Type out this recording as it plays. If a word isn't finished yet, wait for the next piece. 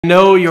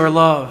Know your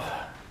love.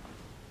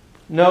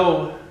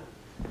 Know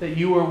that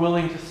you are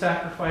willing to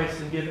sacrifice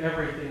and give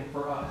everything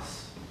for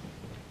us.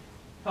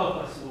 Help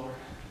us, Lord,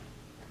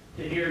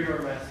 to hear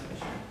your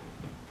message.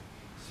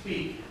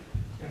 Speak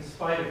in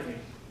spite of me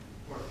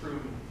or through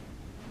me.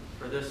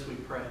 For this we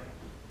pray.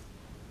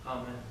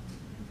 Amen.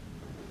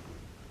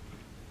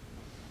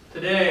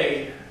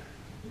 Today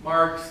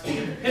marks the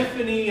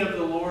Epiphany of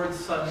the Lord's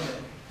Sunday,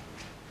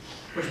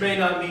 which may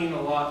not mean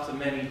a lot to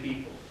many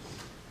people.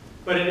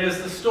 But it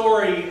is the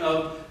story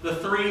of the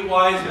three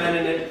wise men,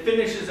 and it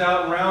finishes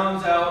out and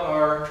rounds out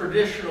our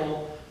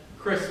traditional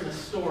Christmas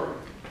story.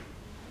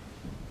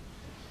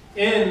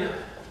 In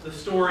the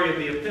story of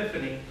the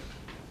Epiphany,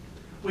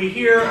 we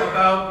hear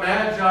about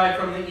Magi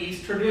from the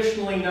east,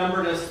 traditionally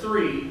numbered as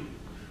three,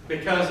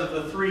 because of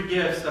the three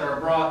gifts that are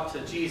brought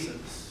to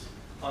Jesus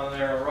on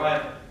their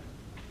arrival.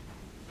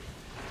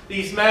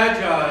 These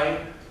Magi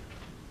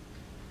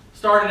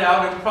started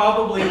out in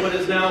probably what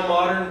is now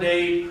modern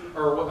day,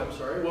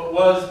 what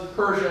was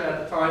Persia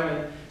at the time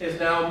and is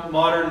now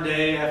modern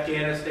day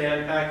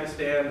Afghanistan,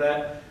 Pakistan,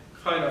 that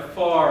kind of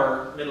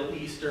far Middle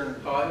Eastern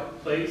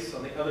place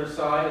on the other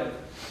side of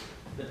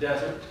the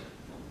desert.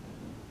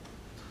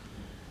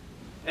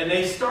 And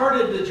they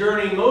started the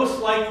journey most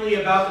likely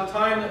about the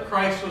time that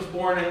Christ was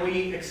born, and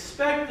we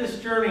expect this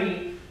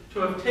journey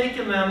to have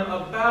taken them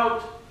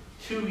about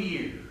 2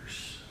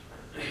 years.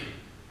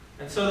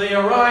 And so they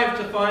arrived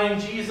to find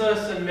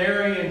Jesus and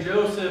Mary and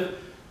Joseph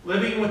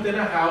living within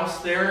a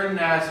house there in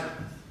Nazareth.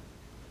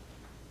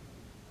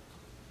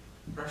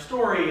 Our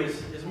story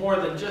is more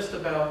than just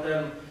about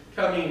them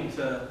coming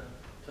to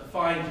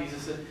find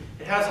Jesus.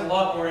 It has a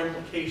lot more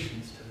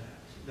implications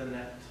than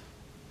that.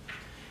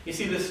 You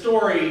see, the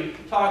story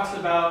talks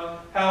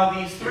about how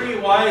these three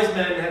wise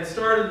men had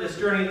started this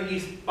journey in the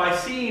east by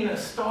seeing a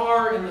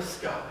star in the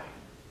sky.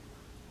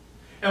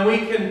 And we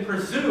can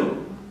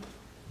presume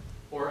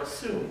or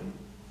assume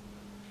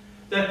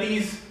that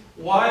these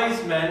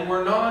wise men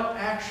were not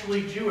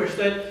actually Jewish,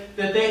 that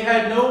they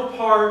had no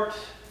part,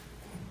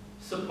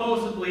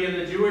 supposedly, in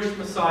the Jewish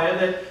Messiah,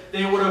 that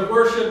they would have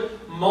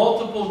worshipped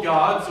multiple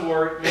gods,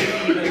 or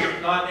maybe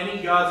even not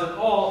any gods at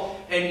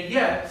all, and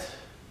yet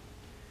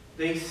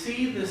they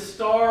see the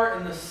star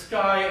in the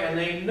sky and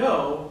they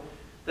know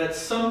that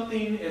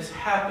something is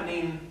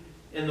happening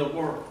in the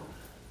world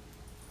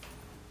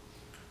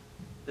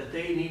that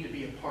they need to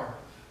be a part of.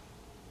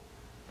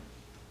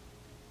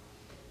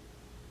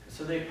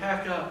 So they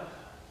pack up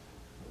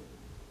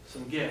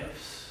some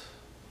gifts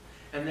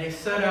and they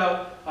set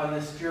out on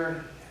this journey.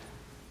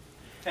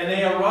 And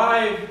they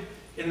arrive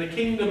in the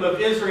kingdom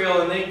of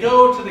Israel and they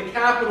go to the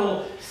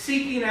capital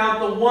seeking out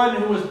the one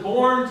who was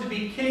born to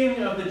be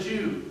king of the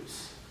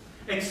Jews,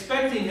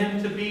 expecting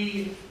him to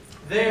be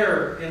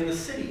there in the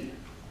city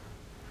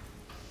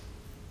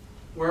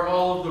where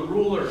all of the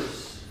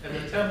rulers and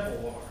the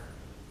temple are.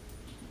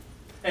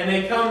 And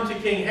they come to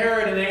King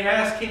Herod and they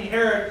ask King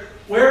Herod,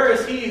 where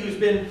is he who's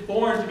been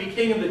born to be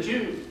king of the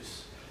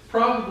Jews?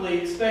 Probably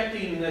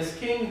expecting this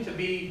king to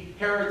be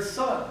Herod's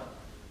son.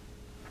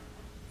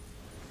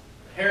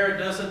 Herod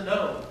doesn't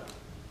know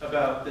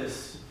about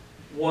this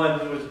one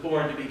who was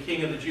born to be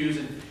king of the Jews,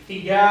 and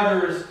he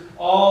gathers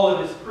all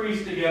of his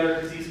priests together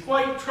because he's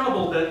quite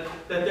troubled that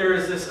there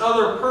is this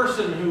other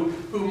person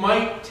who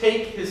might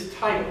take his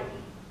title.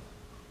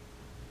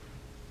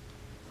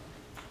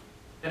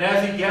 And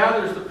as he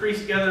gathers the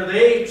priests together,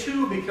 they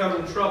too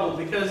become troubled,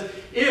 because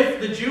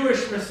if the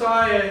Jewish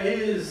Messiah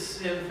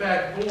is in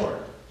fact born,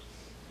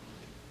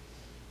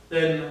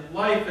 then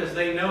life as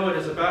they know it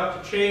is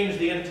about to change.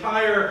 The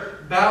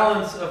entire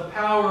balance of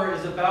power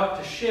is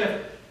about to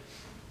shift,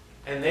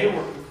 and they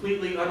were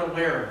completely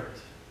unaware of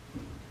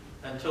it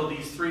until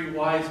these three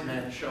wise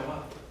men show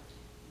up.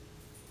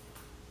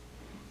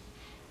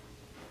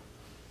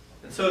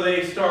 And so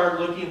they start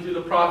looking through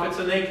the prophets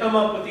and they come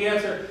up with the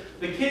answer.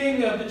 The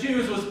king of the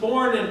Jews was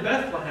born in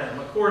Bethlehem,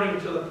 according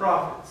to the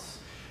prophets.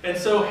 And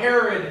so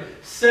Herod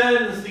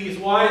sends these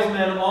wise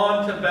men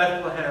on to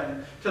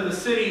Bethlehem, to the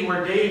city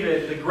where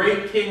David, the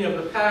great king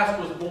of the past,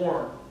 was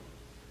born,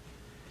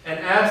 and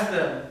asks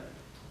them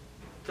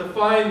to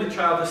find the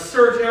child, to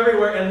search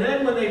everywhere, and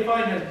then when they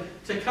find him,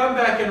 to come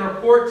back and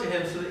report to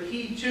him so that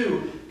he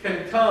too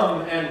can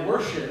come and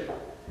worship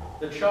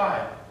the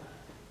child.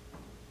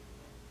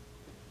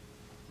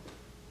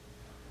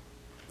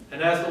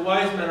 And as the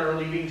wise men are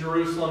leaving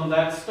Jerusalem,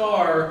 that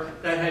star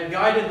that had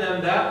guided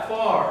them that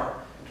far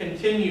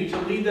continued to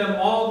lead them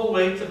all the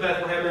way to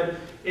Bethlehem, and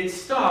it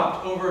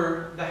stopped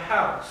over the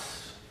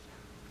house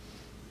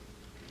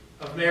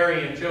of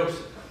Mary and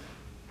Joseph.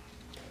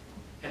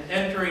 And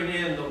entering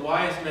in, the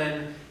wise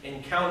men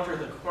encounter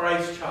the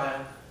Christ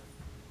child,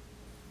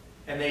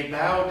 and they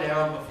bow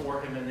down before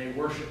him and they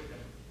worship him.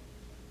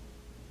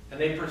 And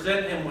they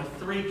present him with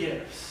three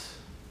gifts: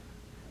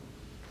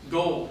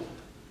 gold,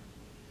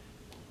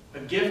 a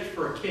gift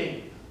for a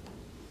king;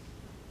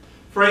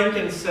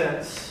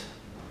 frankincense,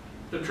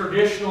 the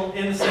traditional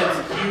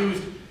incense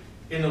used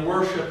in the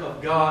worship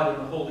of God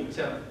in the holy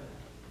temple;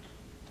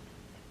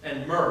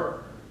 and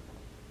myrrh,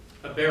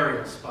 a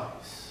burial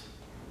spice.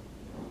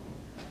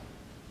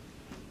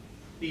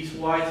 these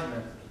wise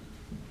men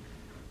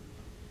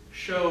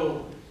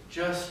show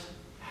just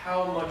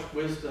how much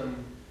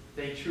wisdom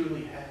they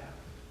truly have.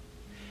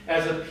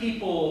 As a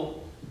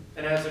people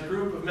and as a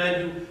group of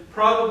men who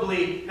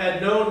probably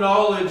had no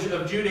knowledge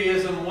of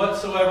Judaism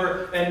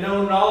whatsoever and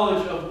no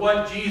knowledge of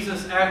what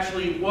Jesus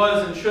actually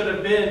was and should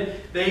have been,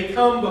 they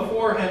come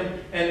before him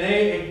and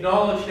they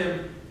acknowledge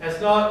him as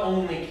not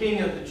only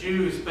King of the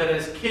Jews, but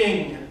as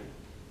King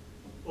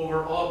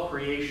over all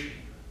creation.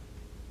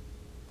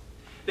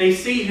 They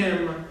see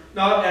him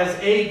not as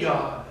a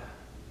God,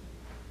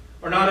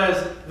 or not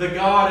as the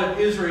God of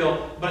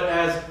Israel, but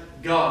as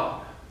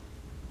God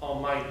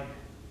Almighty,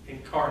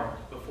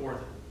 incarnate before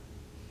them.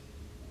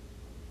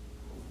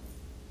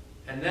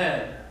 And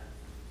then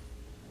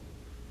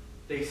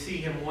they see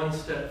him one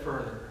step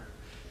further.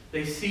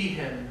 They see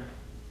him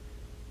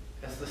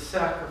as the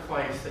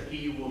sacrifice that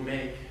he will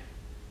make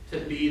to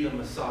be the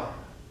Messiah.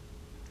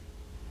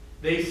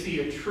 They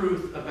see a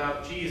truth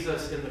about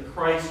Jesus in the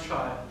Christ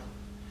child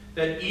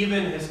that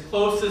even his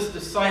closest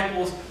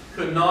disciples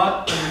could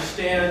not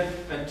understand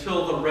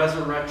until the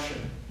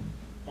resurrection,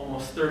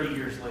 almost 30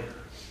 years later.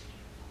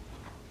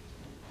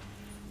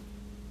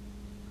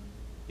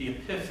 The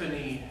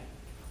epiphany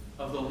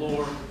of the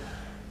Lord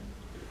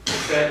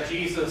is that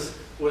Jesus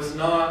was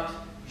not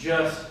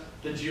just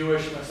the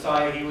Jewish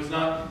Messiah. He was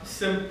not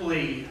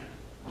simply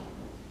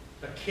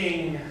a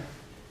king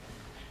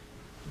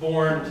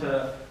born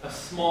to a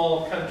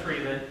small country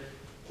that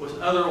was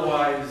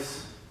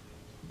otherwise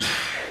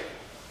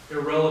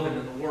irrelevant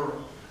in the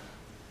world.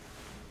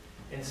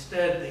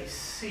 Instead, they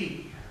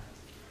see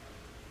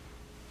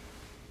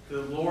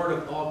the Lord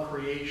of all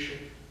creation,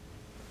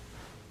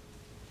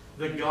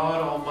 the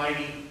God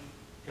Almighty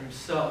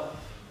himself,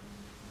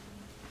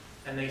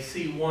 and they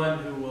see one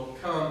who will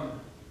come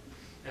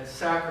and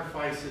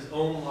sacrifice his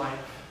own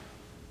life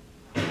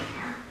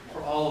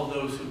for all of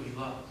those whom he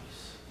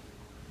loves,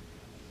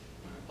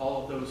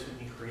 all of those whom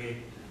he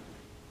created.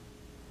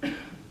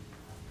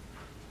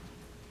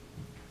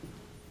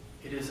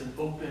 It is an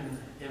open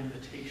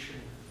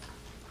invitation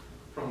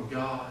from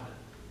God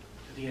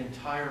to the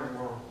entire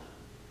world,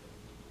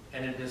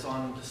 and it is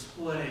on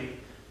display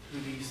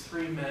through these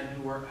three men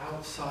who are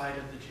outside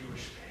of the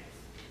Jewish faith.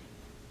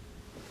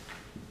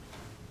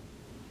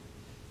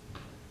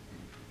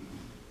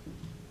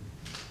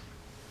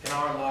 In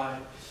our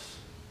lives,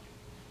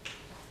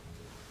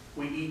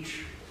 we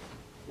each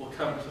will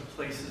come to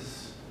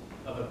places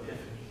of epiphany,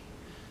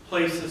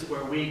 places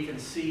where we can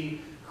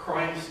see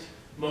Christ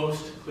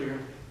most clearly,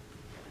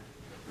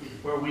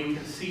 where we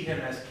can see him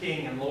as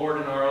King and Lord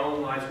in our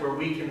own lives, where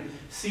we can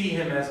see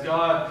him as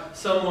God,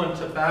 someone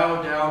to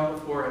bow down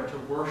before and to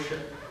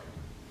worship,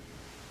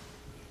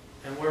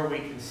 and where we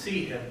can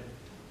see him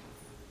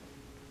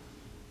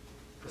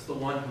as the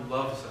one who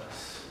loves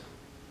us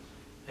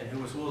and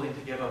who is willing to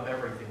give up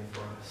everything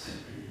for us.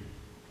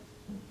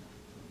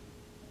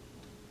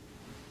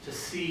 To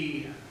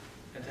see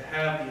and to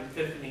have the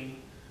epiphany,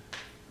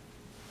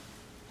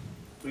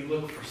 we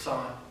look for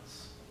signs.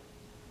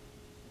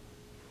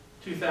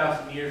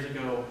 2,000 years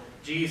ago,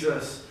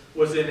 Jesus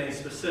was in a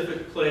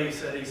specific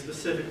place at a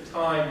specific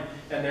time,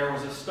 and there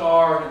was a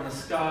star in the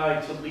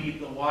sky to lead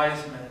the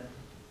wise men.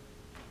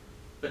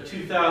 But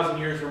 2,000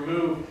 years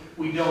removed,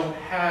 we don't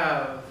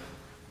have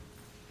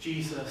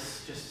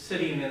Jesus just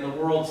sitting in the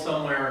world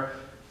somewhere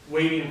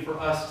waiting for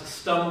us to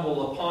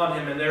stumble upon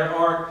him, and there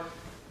aren't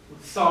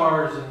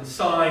stars and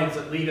signs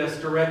that lead us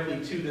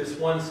directly to this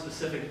one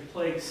specific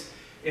place.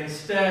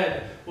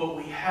 Instead, what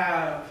we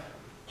have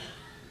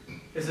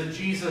is a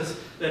Jesus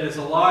that is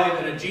alive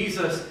and a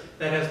Jesus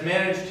that has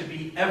managed to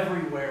be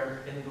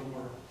everywhere in the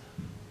world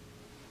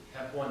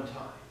at one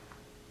time.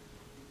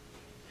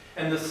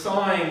 And the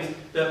signs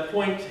that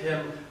point to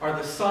him are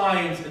the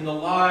signs in the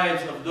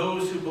lives of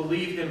those who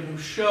believe him, who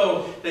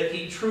show that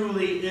he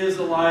truly is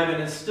alive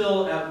and is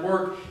still at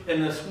work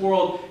in this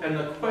world. And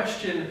the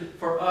question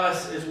for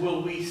us is,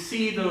 will we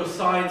see those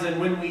signs? And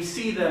when we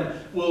see them,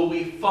 will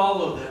we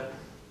follow them?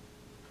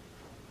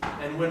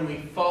 And when we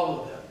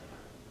follow them,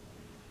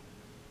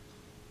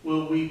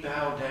 will we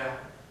bow down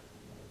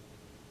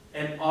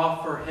and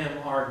offer him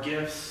our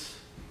gifts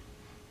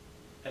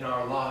and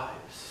our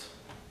lives?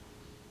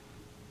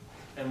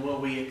 And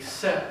will we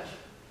accept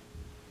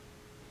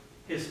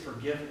his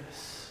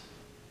forgiveness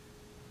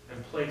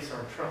and place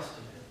our trust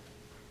in him?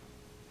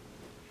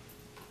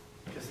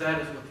 Because that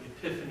is what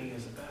the Epiphany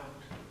is about.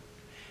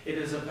 It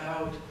is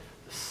about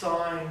the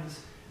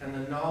signs and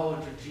the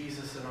knowledge of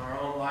Jesus in our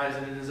own lives,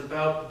 and it is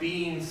about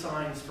being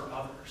signs for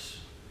others.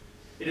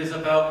 It is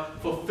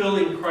about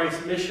fulfilling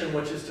Christ's mission,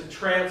 which is to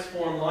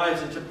transform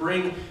lives and to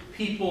bring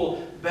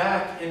people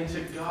back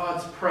into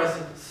God's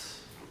presence.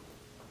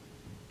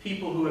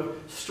 People who have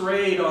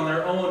strayed on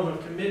their own, who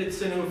have committed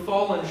sin, who have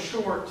fallen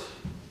short,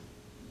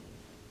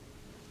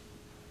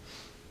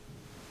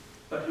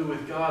 but who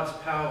with God's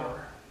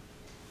power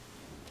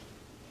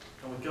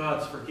and with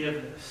God's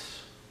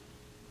forgiveness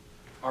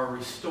are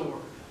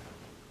restored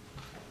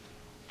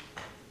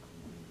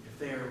if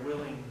they are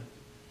willing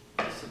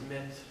to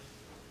submit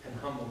and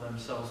humble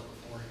themselves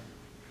before him.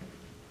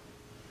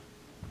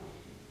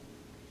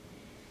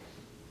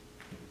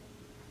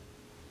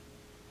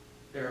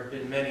 there have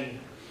been many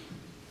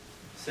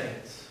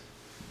saints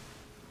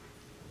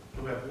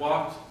who have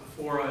walked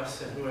before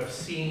us and who have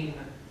seen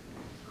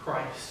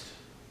Christ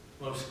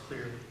most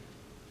clearly.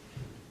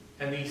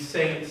 And these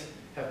saints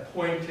have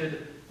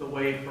pointed the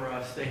way for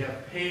us. They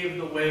have paved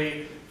the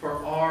way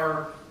for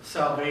our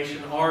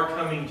salvation, our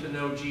coming to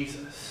know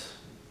Jesus.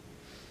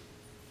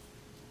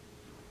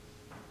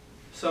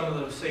 Some of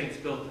those saints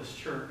built this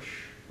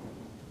church.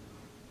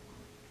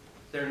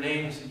 They're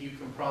names that you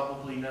can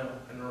probably know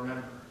and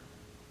remember.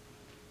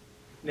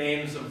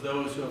 Names of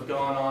those who have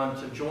gone on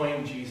to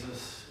join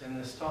Jesus in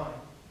this time.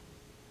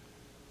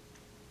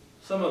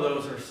 Some of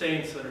those are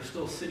saints that are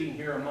still sitting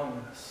here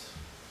among us,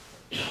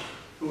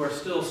 who are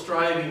still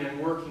striving and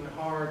working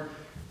hard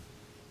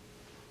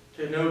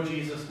to know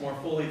Jesus more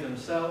fully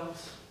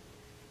themselves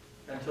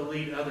and to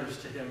lead others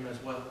to him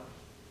as well.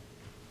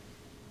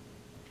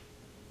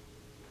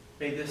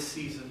 May this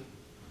season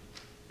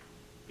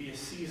be a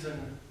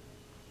season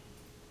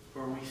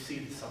where we see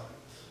the signs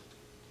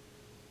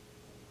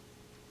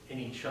in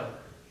each other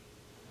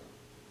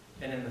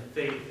and in the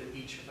faith that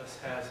each of us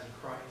has in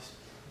Christ.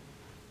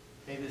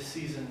 May this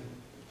season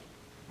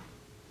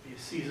be a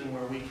season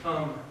where we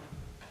come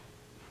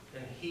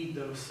and heed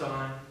those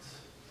signs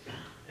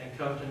and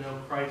come to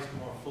know Christ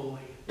more fully.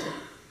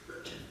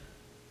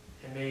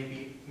 And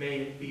may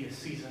it be a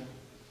season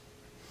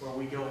where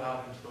we go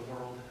out into the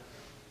world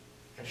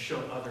and show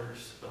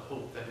others the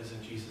hope that is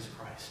in Jesus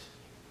Christ.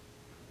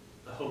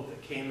 The hope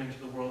that came into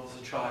the world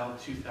as a child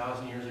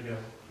 2,000 years ago.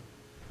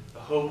 The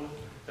hope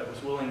that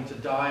was willing to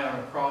die on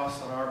a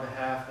cross on our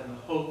behalf, and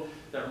the hope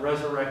that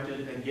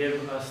resurrected and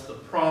gave us the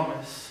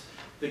promise,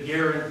 the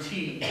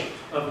guarantee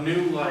of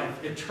new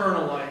life,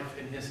 eternal life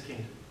in his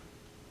kingdom.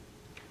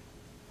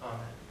 Amen.